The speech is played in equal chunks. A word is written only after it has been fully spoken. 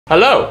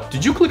Hello!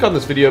 Did you click on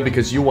this video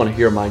because you want to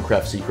hear a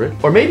Minecraft secret?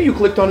 Or maybe you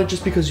clicked on it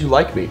just because you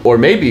like me. Or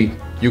maybe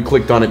you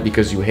clicked on it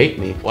because you hate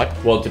me. What?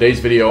 Well, in today's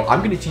video,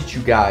 I'm gonna teach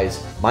you guys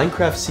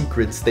Minecraft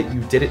secrets that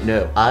you didn't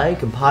know. I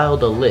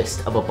compiled a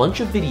list of a bunch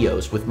of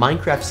videos with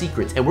Minecraft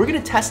secrets, and we're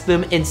gonna test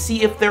them and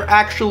see if they're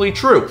actually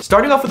true.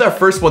 Starting off with our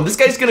first one, this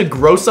guy's gonna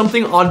grow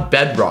something on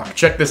bedrock.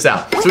 Check this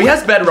out. So he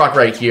has bedrock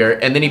right here,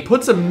 and then he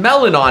puts a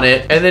melon on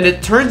it, and then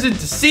it turns into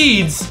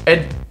seeds,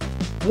 and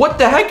what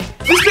the heck?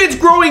 This man's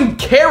growing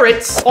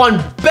carrots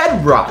on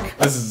bedrock.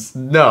 This is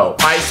no. All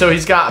right, so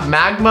he's got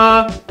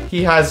magma,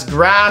 he has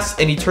grass,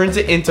 and he turns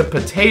it into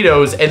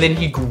potatoes, and then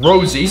he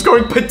grows it. He's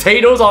growing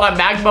potatoes on a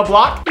magma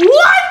block?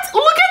 What?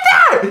 Look at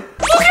that!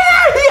 Look at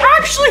that! He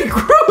actually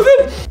grew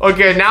them!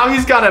 Okay, now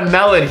he's got a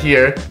melon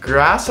here.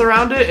 Grass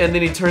around it, and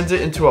then he turns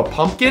it into a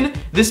pumpkin.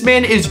 This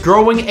man is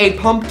growing a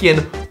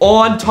pumpkin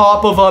on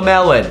top of a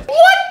melon. What?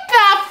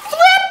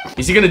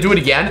 Is he gonna do it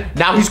again?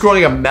 Now he's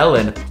growing a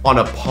melon on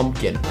a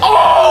pumpkin.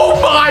 Oh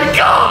my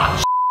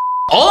gosh!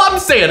 All I'm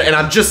saying, and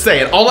I'm just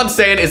saying,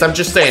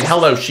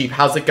 hello sheep,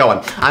 how's it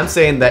going? I'm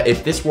saying that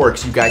if this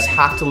works, you guys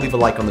have to leave a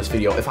like on this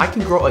video. If I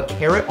can grow a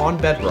carrot on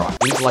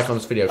bedrock, leave a like on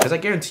this video, because I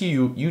guarantee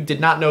you, you did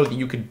not know that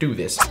you could do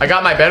this. I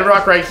got my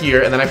bedrock right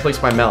here, and then I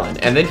placed my melon.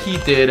 And then he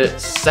did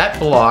set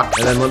block,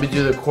 and then let me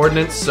do the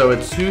coordinates. So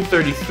it's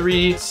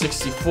 233,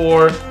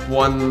 64,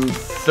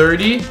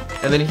 130,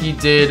 and then he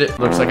did,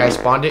 looks like I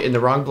spawned it in the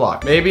wrong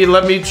block. Maybe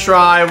let me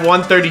try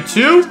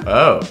 132.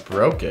 Oh,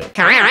 broke it.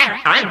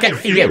 I'm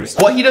confused.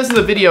 What he does in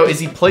the video is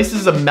he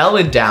places a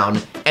melon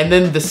down and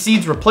then the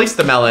seeds replace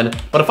the melon.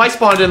 But if I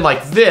spawned in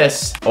like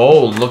this,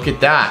 oh, look at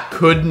that.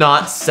 Could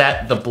not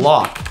set the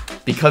block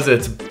because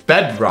it's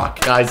bedrock.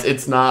 Guys,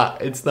 it's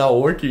not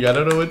working. I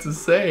don't know what to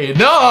say.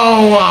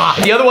 No!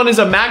 The other one is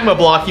a magma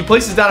block. He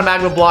places down a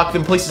magma block,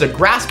 then places a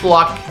grass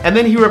block, and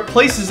then he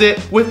replaces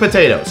it with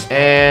potatoes.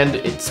 And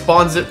it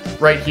spawns it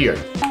right here.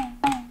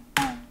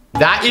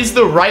 That is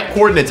the right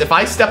coordinates. If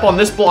I step on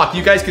this block,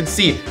 you guys can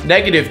see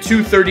negative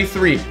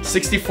 233,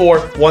 64,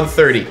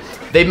 130.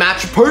 They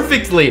match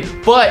perfectly,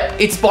 but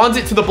it spawns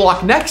it to the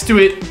block next to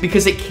it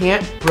because it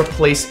can't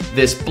replace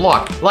this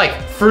block. Like,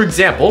 for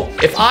example,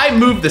 if I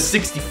move the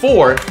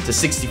 64 to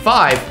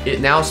 65, it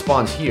now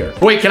spawns here.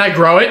 Wait, can I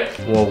grow it?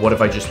 Well, what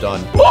have I just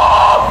done?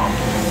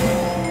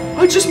 Oh!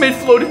 I just made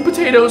floating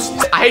potatoes.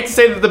 I hate to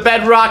say that the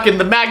bedrock and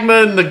the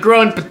magma and the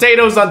growing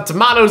potatoes on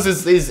tomatoes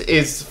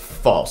is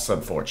false,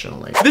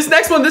 unfortunately. This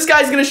next one, this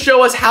guy's gonna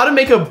show us how to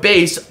make a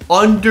base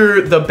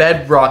under the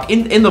bedrock,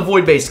 in the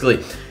void,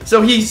 basically.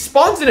 So he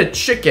spawns in a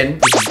chicken,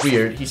 which is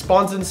weird. He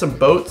spawns in some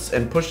boats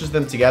and pushes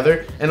them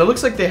together, and it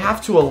looks like they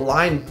have to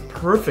align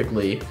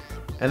perfectly.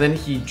 And then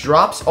he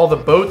drops all the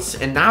boats,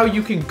 and now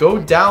you can go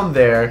down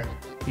there.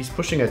 He's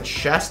pushing a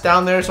chest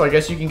down there, so I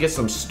guess you can get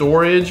some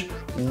storage.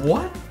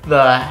 What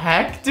the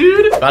heck,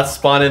 dude? About to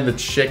spawn in the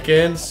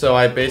chicken, so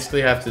I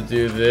basically have to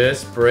do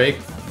this, break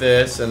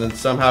this, and then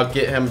somehow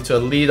get him to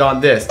lead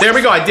on this. There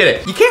we go, I did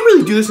it. You can't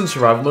really do this in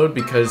survival mode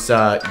because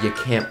you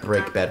can't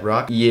break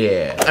bedrock.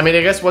 Yeah. I mean,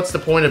 I guess what's the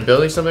point of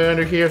building something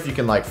under here if you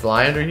can like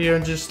fly under here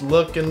and just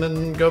look and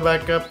then go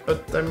back up?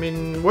 But I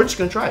mean, we're just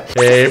gonna try it.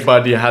 Hey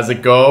buddy, how's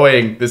it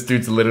going? This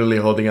dude's literally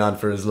holding on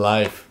for his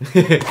life.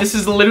 This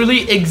is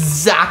literally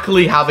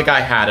exactly how the guy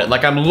had it.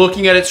 Like, I'm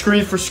looking at it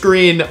screen for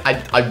screen.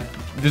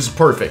 This is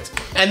perfect.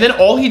 And then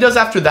all he does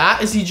after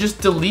that is he just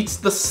deletes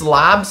the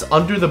slabs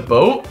under the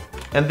boat,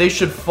 and they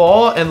should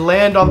fall and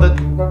land on the...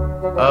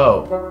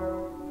 Oh.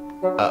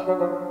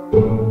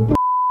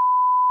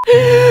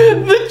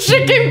 The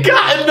chicken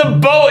got in the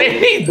boat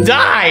and he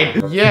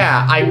died.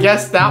 Yeah, I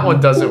guess that one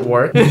doesn't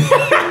work.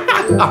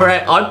 All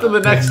right, on to the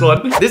next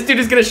one. This dude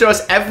is gonna show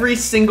us every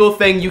single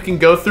thing you can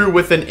go through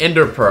with an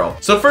ender pearl.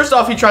 So first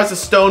off, he tries a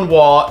stone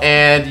wall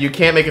and you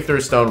can't make it through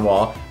a stone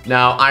wall.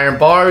 Now, iron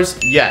bars,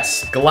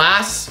 yes.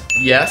 Glass,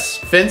 yes.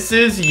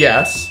 Fences,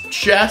 yes.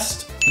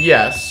 Chest,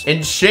 yes.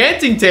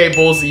 Enchanting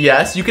tables,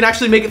 yes. You can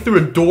actually make it through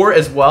a door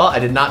as well. I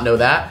did not know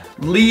that.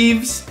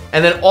 Leaves,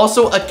 and then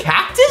also a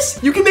cactus?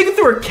 You can make it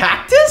through a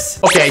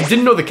cactus? Okay, I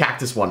didn't know the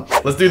cactus one.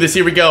 Let's do this,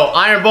 here we go.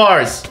 Iron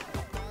bars,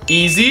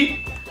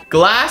 easy.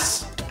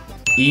 Glass,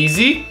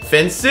 easy.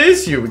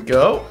 Fences, here we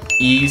go.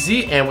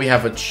 Easy, and we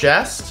have a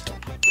chest.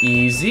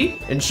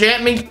 Easy.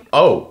 Enchantment.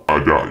 Oh.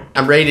 I died.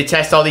 I'm ready to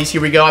test all these. Here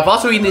we go. I've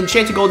also eaten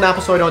enchanted golden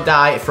apple so I don't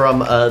die from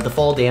the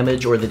fall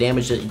damage or the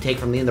damage that you take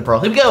from the ender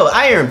pearl. Here we go.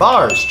 Iron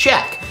bars.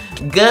 Check.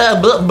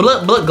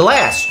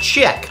 Glass.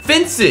 Check.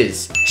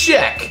 Fences.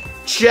 Check.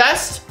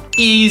 Chest.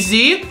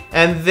 Easy.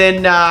 And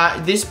then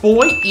this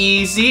boy.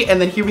 Easy.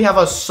 And then here we have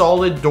a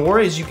solid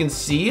door, as you can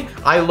see.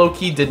 I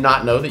low-key did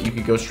not know that you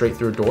could go straight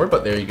through a door,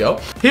 but there you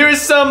go. Here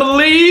is some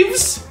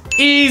leaves.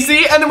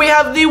 Easy. And then we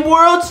have the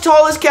world's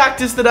tallest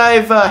cactus that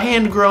I've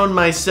hand-grown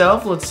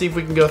myself. Let's see if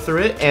we can go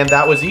through it. And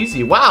that was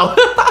easy. Wow.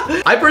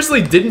 I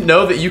personally didn't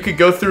know that you could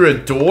go through a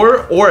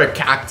door or a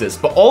cactus,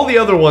 but all the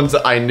other ones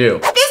I knew.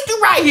 This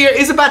dude right right here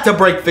is about to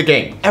break the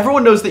game.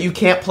 Everyone knows that you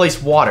can't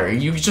place water.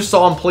 You just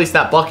saw him place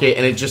that bucket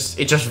and it just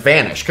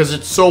vanished because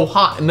it's so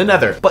hot in the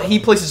nether. But he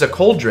places a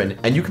cauldron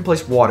and you can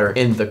place water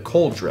in the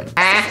cauldron.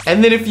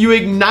 And then if you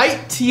ignite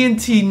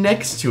TNT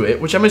next to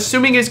it, which I'm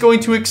assuming is going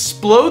to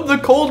explode the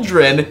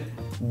cauldron,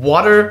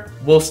 water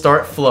will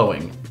start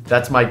flowing.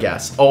 That's my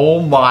guess.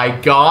 Oh my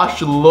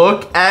gosh,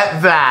 look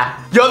at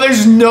that. Yo,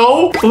 there's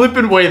no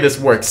flipping way this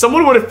works.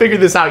 Someone would have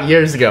figured this out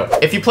years ago.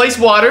 If you place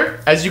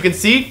water, as you can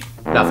see,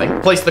 nothing.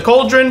 Place the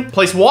cauldron,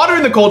 place water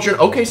in the cauldron.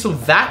 Okay, so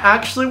that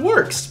actually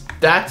works.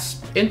 That's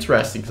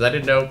interesting because I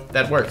didn't know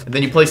that worked. And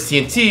then you place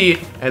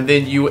TNT and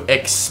then you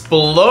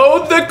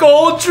explode the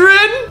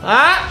cauldron.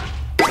 Huh?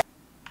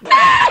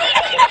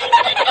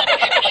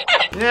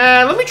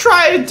 Yeah, let me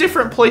try a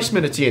different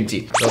placement of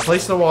TNT. So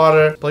place the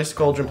water, place the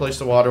cauldron, place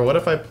the water. What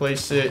if I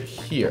place it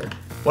here?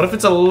 What if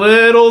it's a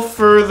little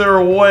further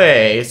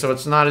away so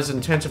it's not as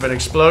intense of an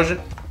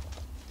explosion?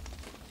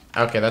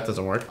 Okay, that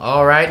doesn't work.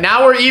 All right,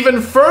 now we're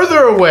even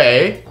further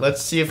away.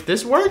 Let's see if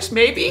this works,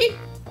 maybe?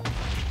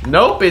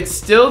 Nope, it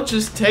still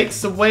just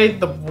takes away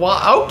the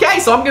water. Okay,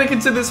 so I'm gonna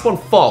consider this one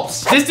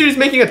false. This dude's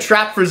making a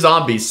trap for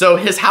zombies. So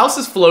his house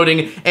is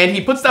floating and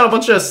he puts down a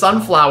bunch of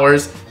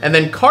sunflowers and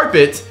then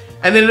carpet,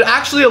 and then it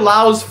actually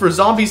allows for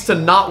zombies to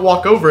not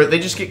walk over it. They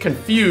just get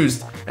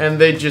confused and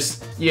they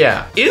just,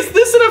 yeah. Is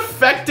this an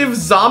effective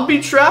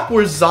zombie trap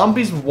where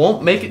zombies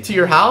won't make it to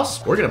your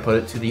house? We're gonna put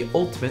it to the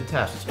ultimate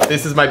test.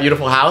 This is my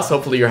beautiful house.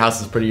 Hopefully your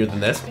house is prettier than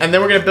this. And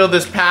then we're gonna build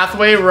this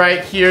pathway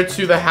right here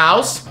to the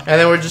house. And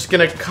then we're just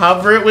gonna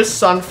cover it with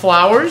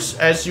sunflowers,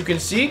 as you can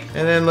see.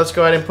 And then let's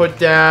go ahead and put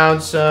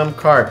down some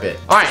carpet.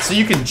 All right, so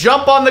you can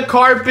jump on the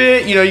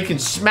carpet, you know, you can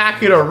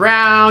smack it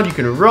around, you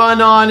can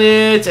run on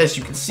it. As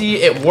you can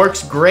see, it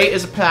works great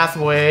as a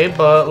pathway,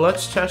 but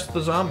let's test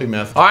the zombie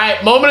method. All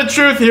right, moment of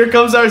truth. Here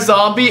comes our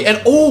zombie,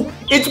 and oh,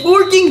 it's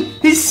working.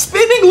 He's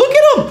spinning. Look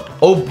at him.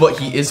 Oh, but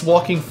he is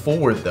walking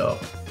forward though.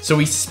 So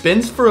he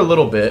spins for a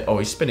little bit. Oh,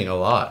 he's spinning a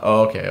lot.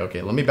 Oh,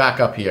 okay. Let me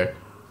back up here.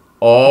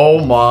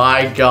 Oh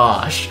my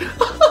gosh.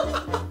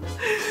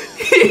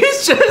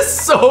 He's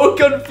just so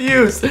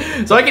confused.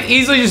 So I can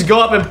easily just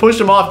go up and push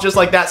him off just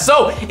like that.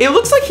 So it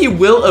looks like he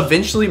will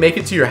eventually make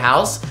it to your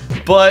house,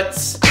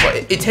 but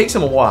it takes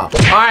him a while.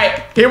 All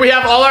right, here we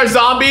have all our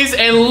zombies,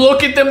 and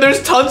look at them.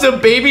 There's tons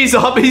of baby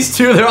zombies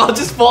too. They're all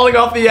just falling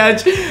off the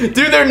edge. Dude,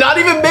 they're not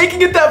even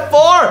making it that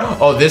far.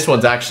 Oh, this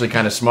one's actually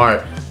kind of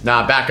smart.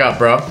 Nah, back up,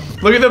 bro.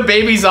 Look at the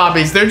baby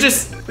zombies. They're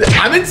just,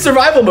 I'm in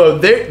survival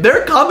mode.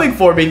 They're coming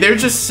for me. They're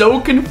just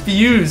so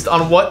confused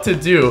on what to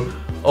do.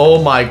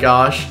 Oh my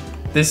gosh.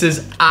 This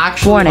is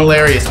actually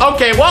hilarious.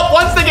 Okay, well,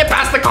 once they get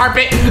past the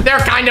carpet, they're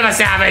kind of a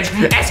savage.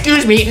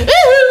 Excuse me.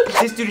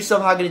 This dude is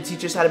somehow gonna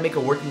teach us how to make a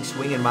working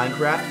swing in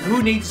Minecraft.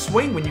 Who needs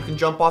swing when you can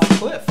jump off a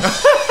cliff?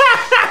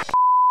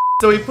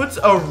 So he puts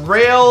a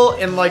rail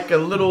in like a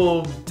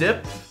little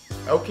dip.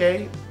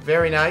 Okay,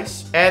 very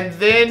nice. And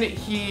then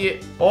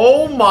he,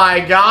 oh my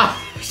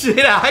gosh,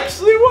 it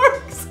actually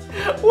works.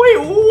 Wait,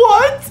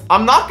 what?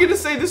 I'm not gonna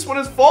say this one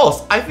is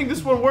false. I think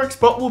this one works,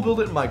 but we'll build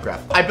it in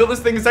Minecraft. I built this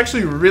thing. It's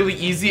actually really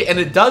easy and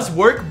it does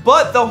work,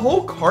 but the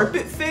whole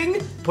carpet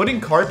thing, putting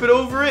carpet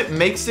over it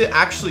makes it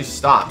actually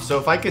stop. So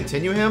if I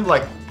continue him,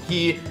 like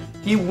he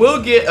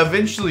will get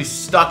eventually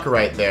stuck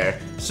right there.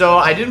 So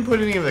I didn't put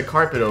any of the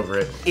carpet over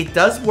it. It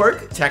does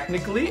work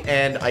technically,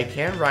 and I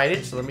can ride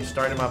it. So let me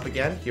start him up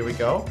again. Here we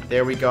go.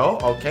 There we go.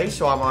 Okay,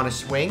 so I'm on a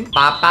swing.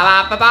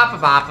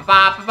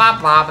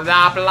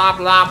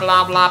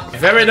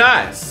 Very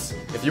nice.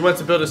 If you want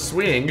to build a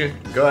swing,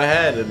 go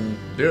ahead and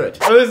do it.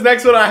 For this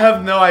next one, I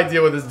have no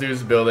idea what this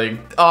dude's building.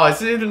 Oh,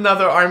 is it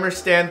another armor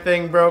stand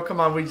thing, bro? Come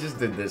on, we just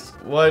did this.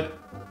 What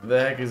the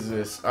heck is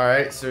this? All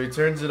right, so he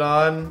turns it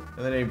on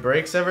and then he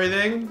breaks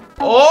everything.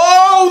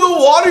 Oh,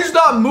 the water's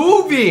not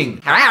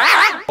moving.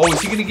 Oh, is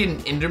he gonna get an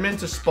Enderman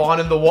to spawn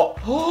in the water?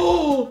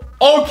 Oh,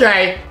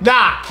 okay.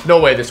 Nah, no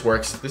way this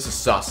works. This is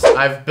sus.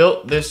 I've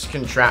built this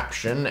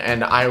contraption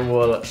and I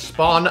will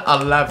spawn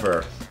a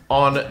lever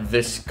on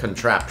this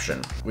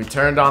contraption. We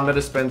turned on the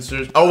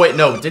dispensers. Oh wait,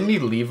 no, didn't he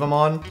leave them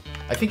on?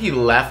 I think he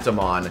left them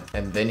on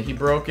and then he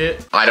broke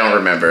it. I don't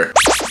remember.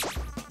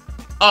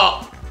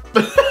 Oh.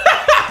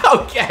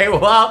 Okay,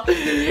 well,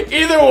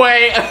 either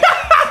way,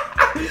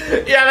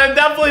 yeah, that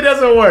definitely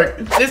doesn't work.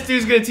 This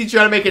dude's gonna teach you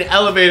how to make an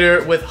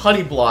elevator with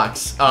honey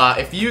blocks.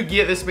 If you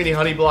get this many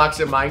honey blocks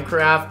in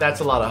Minecraft,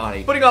 that's a lot of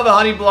honey. Putting all the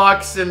honey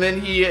blocks, and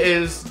then he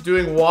is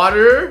doing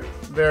water.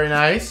 Very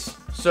nice.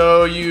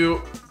 So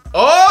you,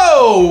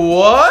 oh,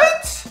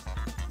 what?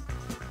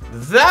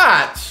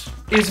 That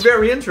is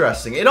very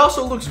interesting. It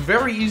also looks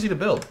very easy to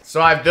build. So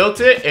I built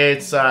it.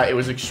 It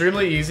was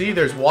extremely easy.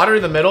 There's water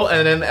in the middle,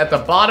 and then at the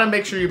bottom,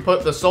 make sure you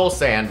put the soul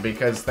sand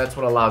because that's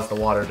what allows the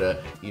water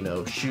to, you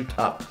know, shoot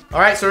up.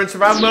 All right, so we're in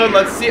survival mode.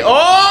 Let's see.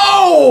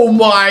 Oh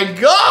my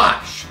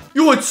gosh!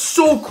 Yo, it's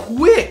so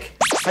quick.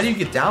 How do you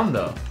get down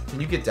though? Can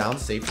you get down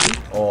safely?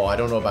 Oh, I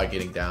don't know about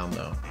getting down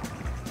though.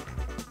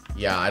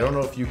 Yeah, I don't know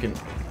if you can...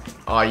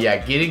 Oh,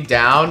 yeah, getting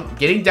down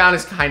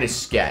is kind of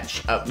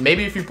sketch.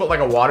 Maybe if you put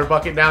like a water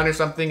bucket down or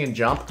something and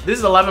jump. This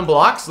is 11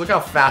 blocks. Look how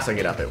fast I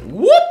get up it.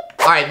 Whoop!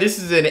 All right, this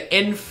is an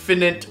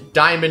infinite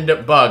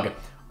diamond bug.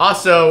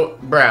 Also,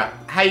 bruh,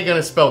 how you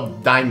gonna spell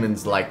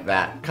diamonds like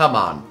that? Come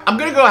on. I'm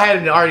gonna go ahead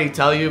and already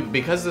tell you,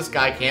 because this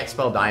guy can't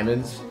spell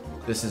diamonds,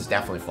 this is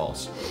definitely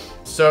false.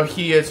 So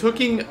he is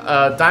hooking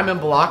a diamond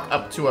block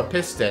up to a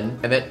piston,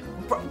 and then...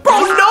 Bro,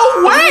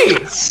 no way!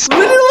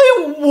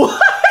 Literally,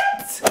 what?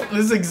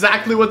 This is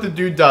exactly what the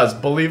dude does,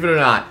 believe it or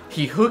not.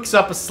 He hooks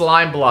up a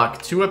slime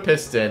block to a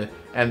piston,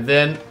 and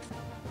then...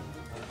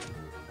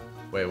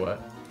 Wait,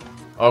 what?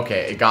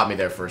 Okay, it got me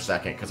there for a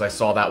second, because I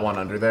saw that one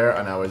under there,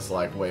 and I was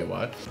like, wait,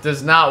 what?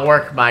 Does not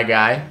work, my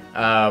guy.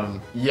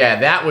 Yeah,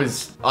 that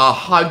was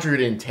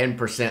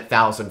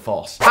 110%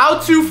 false. How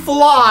to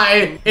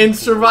fly in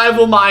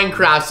survival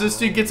Minecraft. So this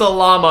dude gets a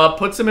llama,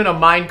 puts him in a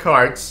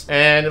minecart,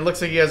 and it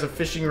looks like he has a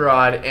fishing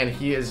rod, and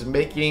he is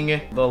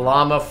making the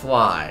llama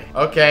fly.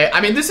 Okay,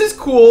 I mean, this is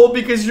cool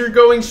because you're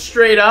going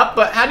straight up,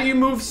 but how do you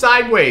move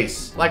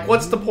sideways? Like,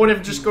 what's the point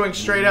of just going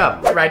straight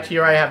up? Right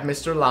here, I have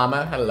Mr.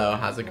 Llama. Hello,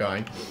 how's it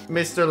going?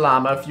 Mr.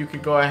 Llama, if you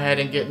could go ahead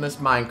and get in this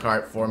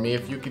minecart for me,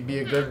 if you could be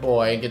a good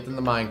boy and get in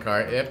the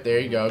minecart. Yep, there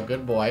you go,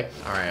 good boy.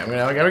 All right, I'm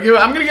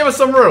gonna give us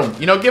some room.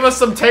 You know, give us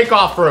some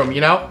takeoff room.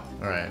 You know.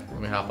 All right, let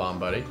me hop on,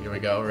 buddy. Here we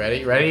go.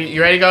 Ready? Ready? You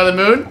ready to go to the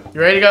moon?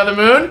 You ready to go to the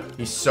moon?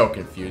 He's so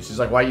confused. He's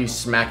like, why are you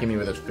smacking me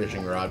with this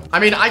fishing rod?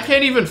 I mean, I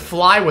can't even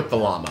fly with the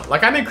llama.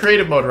 Like, I'm in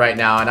creative mode right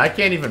now, and I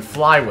can't even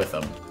fly with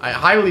him. I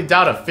highly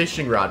doubt a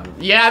fishing rod.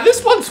 Yeah,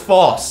 this one's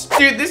false.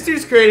 Dude, this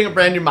dude's creating a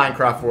brand new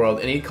Minecraft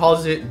world, and he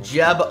calls it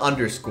Jeb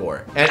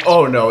 _. And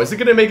oh no, is it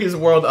gonna make his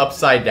world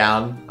upside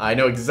down? I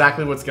know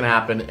exactly what's gonna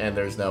happen, and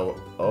there's no...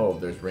 Oh,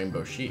 there's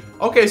rainbow sheep.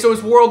 Okay, so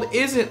his world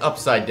isn't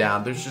upside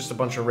down. There's just a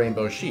bunch of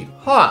rainbow sheep.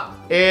 Huh.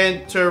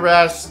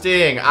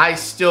 Interesting. I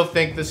still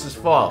think this is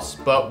false,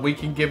 but we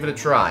can give it a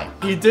try.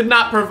 He did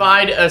not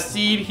provide a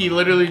seed. He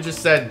literally just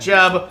said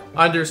Jeb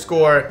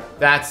 _.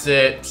 That's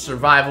it.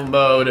 Survival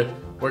mode.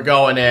 We're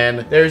going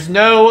in. There's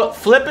no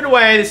flipping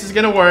way this is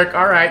gonna work.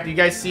 All right, do you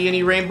guys see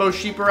any rainbow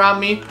sheep around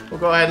me? We'll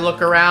go ahead and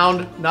look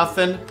around.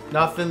 Nothing,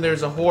 nothing.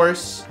 There's a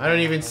horse. I don't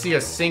even see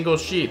a single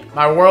sheep.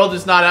 My world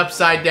is not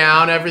upside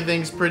down.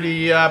 Everything's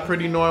pretty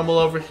normal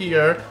over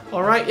here.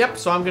 All right, yep,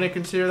 so I'm gonna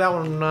consider that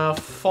one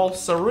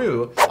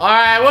false-aroo. All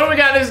right, what do we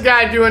got this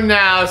guy doing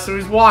now? So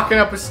he's walking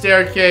up a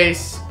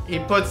staircase. He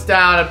puts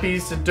down a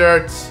piece of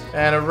dirt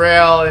and a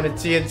rail and a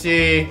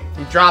TNT.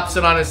 He drops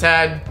it on his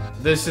head.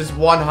 This is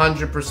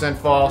 100%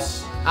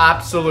 false.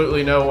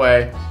 Absolutely no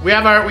way. We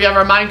have our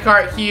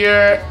minecart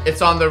here.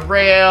 It's on the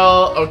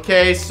rail.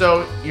 Okay,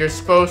 so you're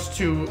supposed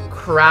to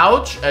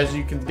crouch. As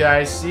you can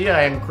guys see,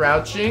 I am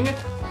crouching.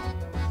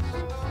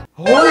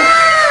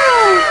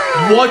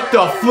 Oh! What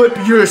the flip?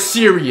 You're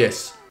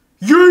serious.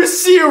 You're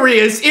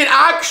serious? It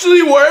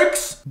actually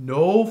works?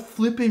 No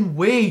flipping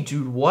way,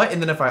 dude. What?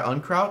 And then if I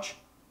uncrouch?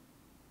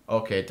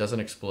 Okay, it doesn't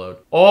explode.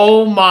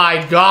 Oh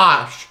my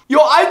gosh. Yo,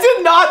 I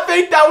did not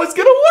think that was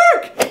gonna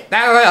work.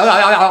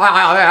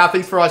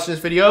 Thanks for watching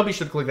this video. Be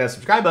sure to click that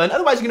subscribe button.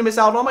 Otherwise, you're gonna miss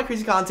out on all my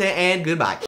crazy content, and goodbye.